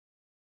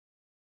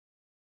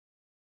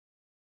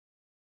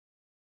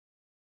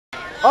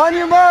On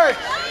your mark.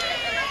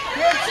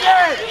 Get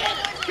set.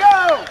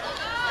 Go.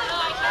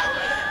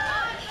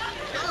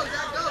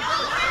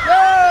 Go,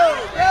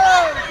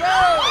 go, go.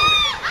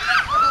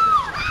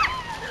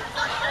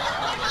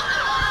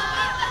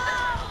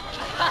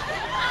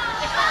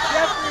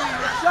 Jeffrey,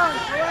 you're sunk.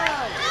 Go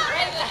out.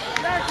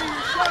 Jeffrey,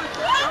 you're sunk.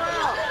 Go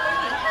out.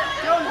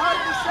 Don't hug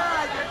the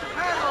side. You have to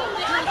paddle.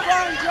 Do a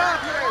flying drop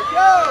here.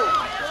 Go.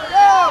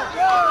 Go,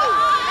 go.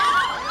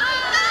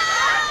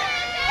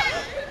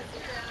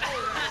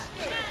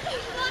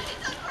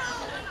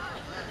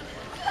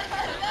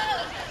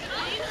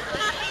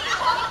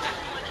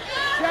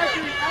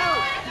 Jackie,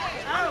 out!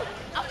 Out!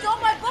 I'm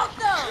throwing my book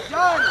though!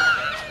 Done!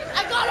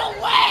 I got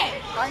away!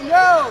 I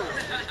know!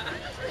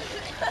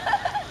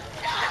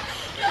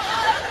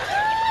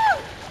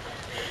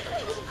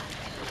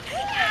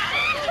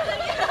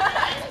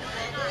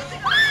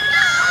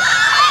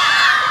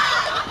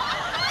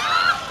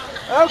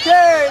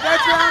 Okay,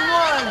 that's round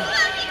one.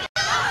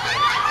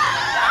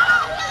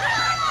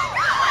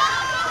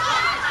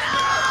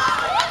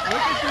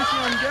 Look at this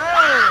one go!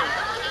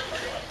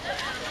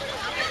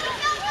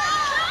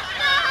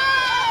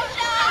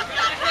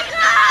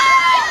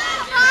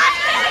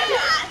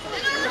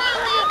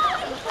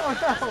 Oh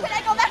no! Can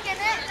I go back in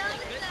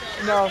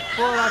it? No,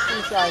 pull it off to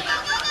the side.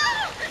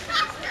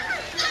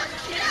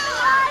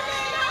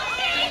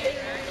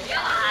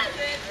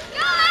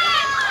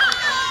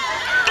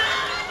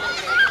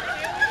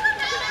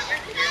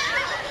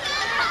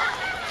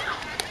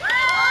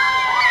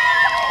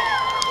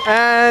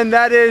 And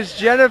that is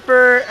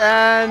Jennifer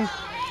and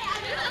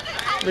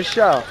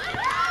Michelle.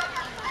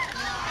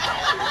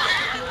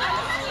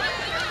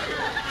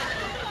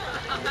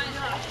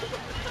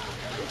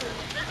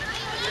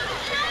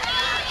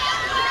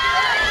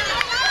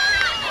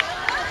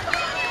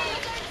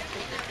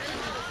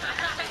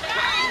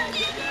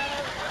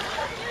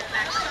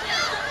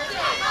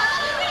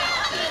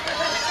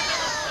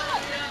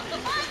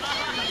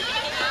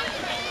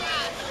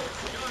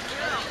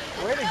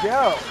 Way to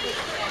go.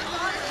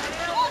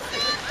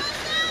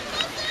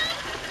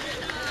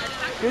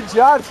 Good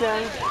job,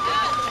 Sammy.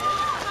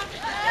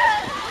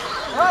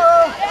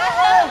 Uh-oh!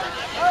 Uh-oh!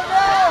 Oh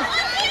no!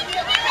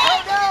 Oh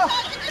no!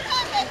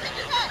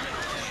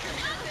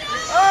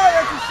 Oh,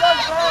 that's a sub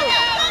vote.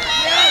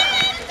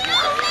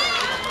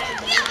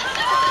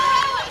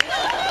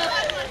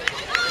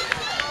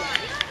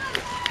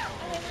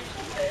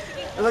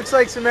 It looks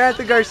like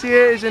Samantha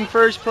Garcia is in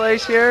first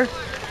place here.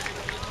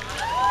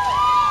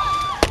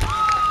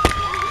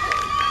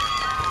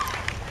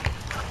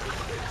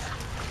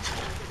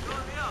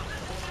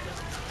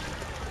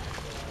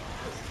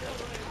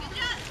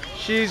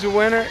 She's the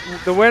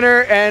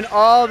winner, and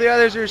all the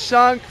others are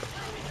sunk.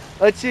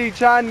 Let's see,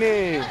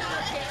 Chandni.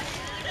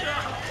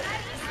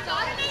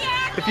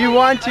 If you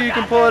want to, you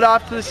can pull it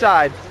off to the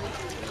side.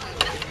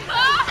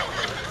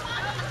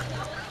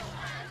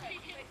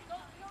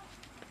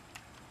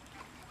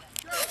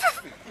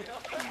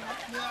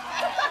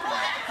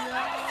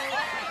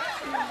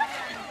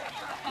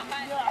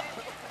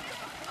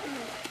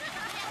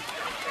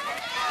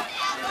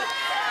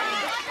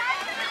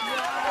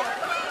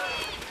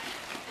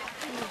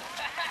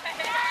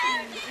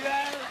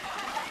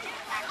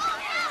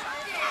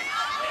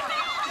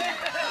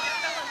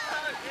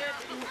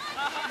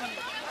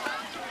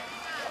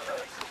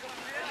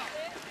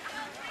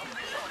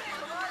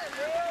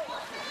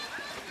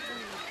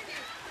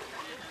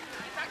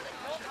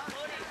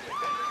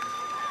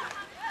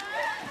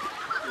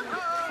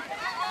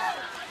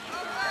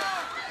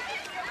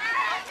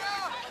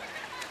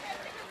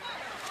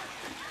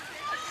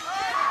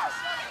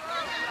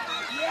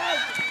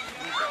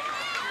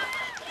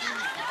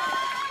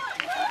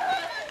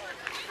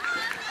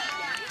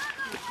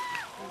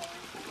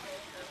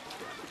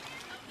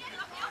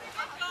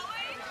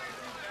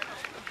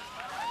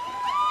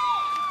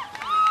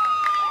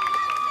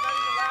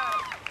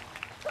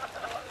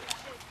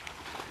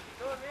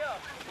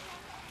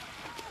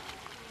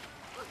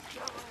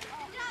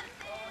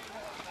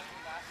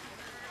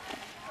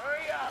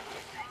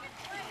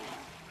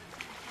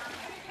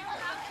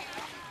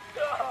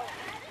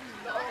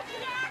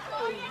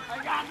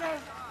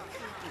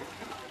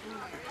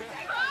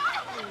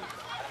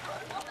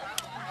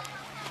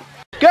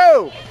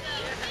 Go!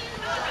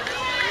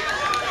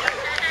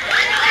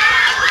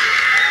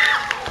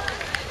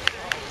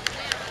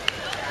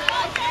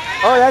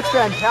 Oh, that's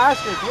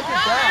fantastic. Look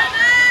at that.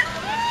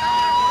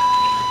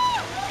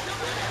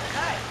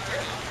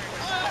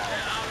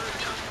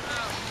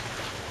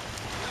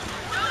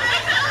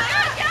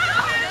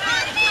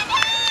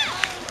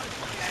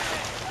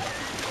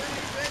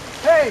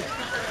 Hey,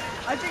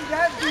 I think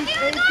that beats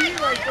AP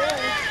right there.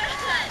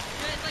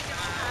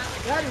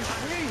 That is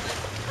sweet.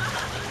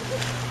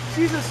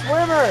 She's a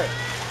swimmer.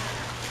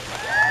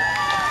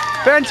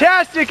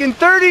 Fantastic. In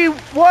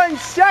 31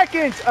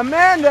 seconds,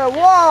 Amanda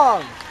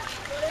Wong.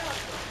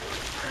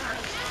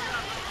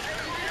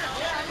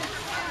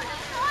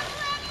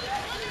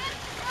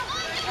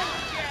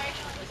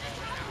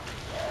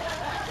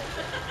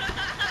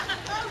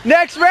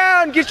 Next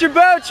round, get your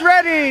boats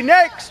ready.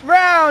 Next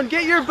round,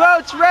 get your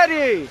boats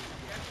ready.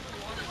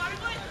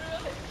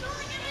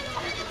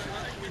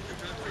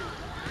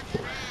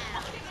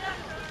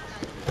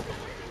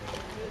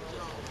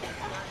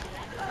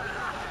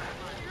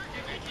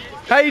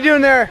 How you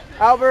doing there,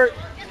 Albert?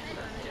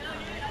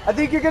 I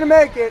think you're gonna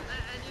make it.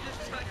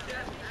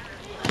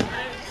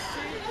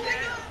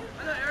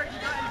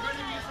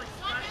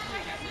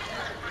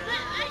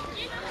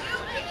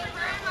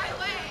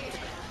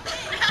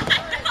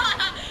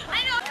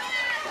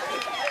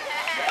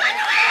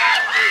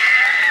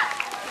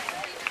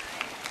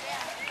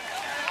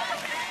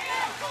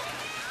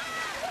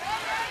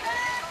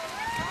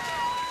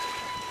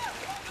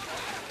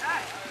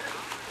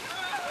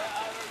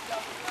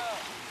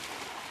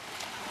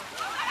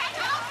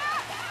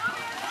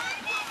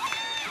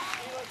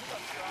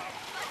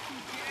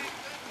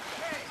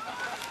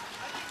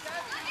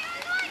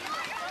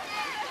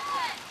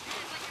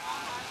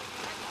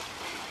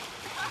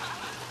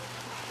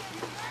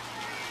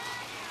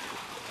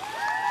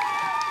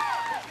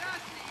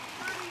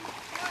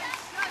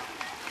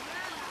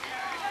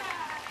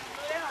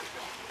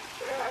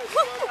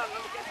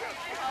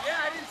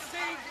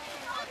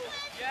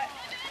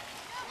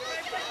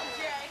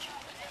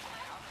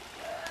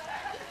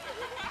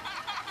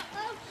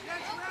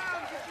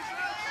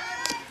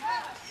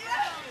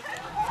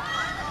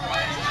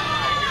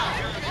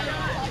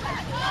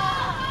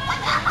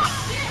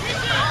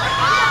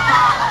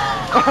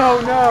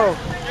 Oh no!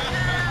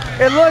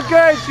 It looked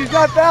good. She's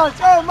not balanced.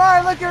 Oh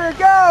my! Look at her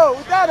go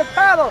without a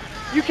paddle.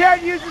 You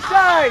can't use the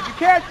side. You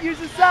can't use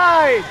the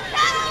side.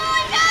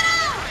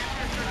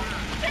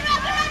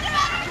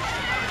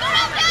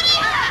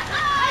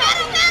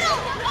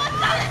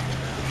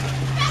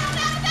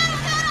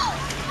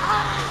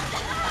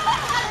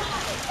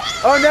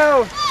 Oh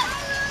no!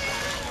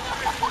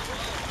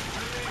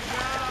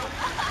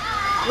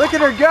 Look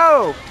at her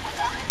go.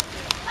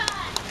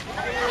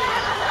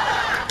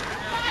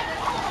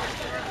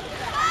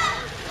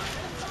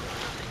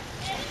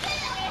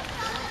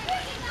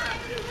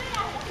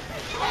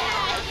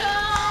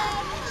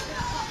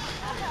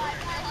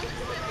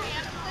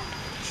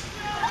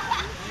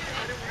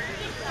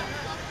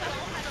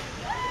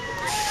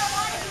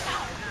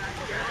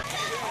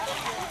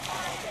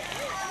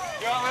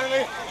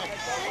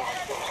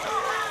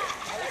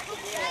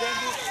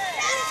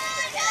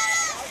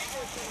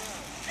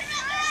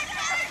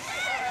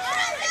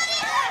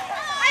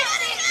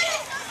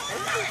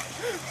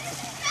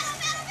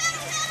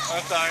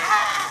 I'm sorry.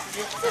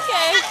 It's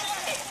okay.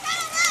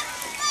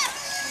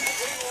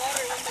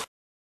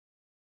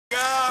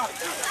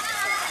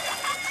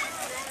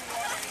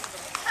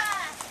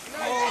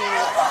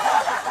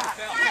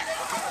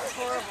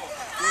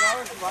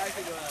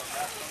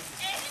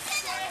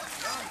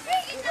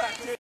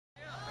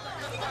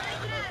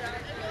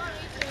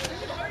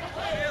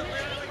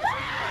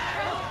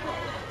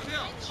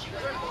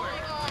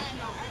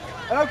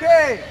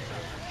 Okay,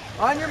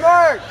 on your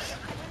marks,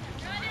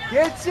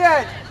 get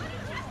set,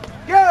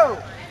 go!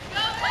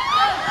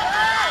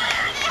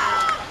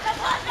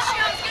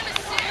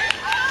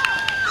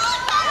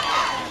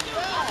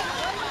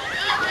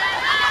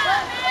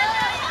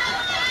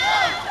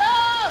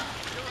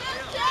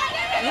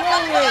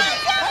 William!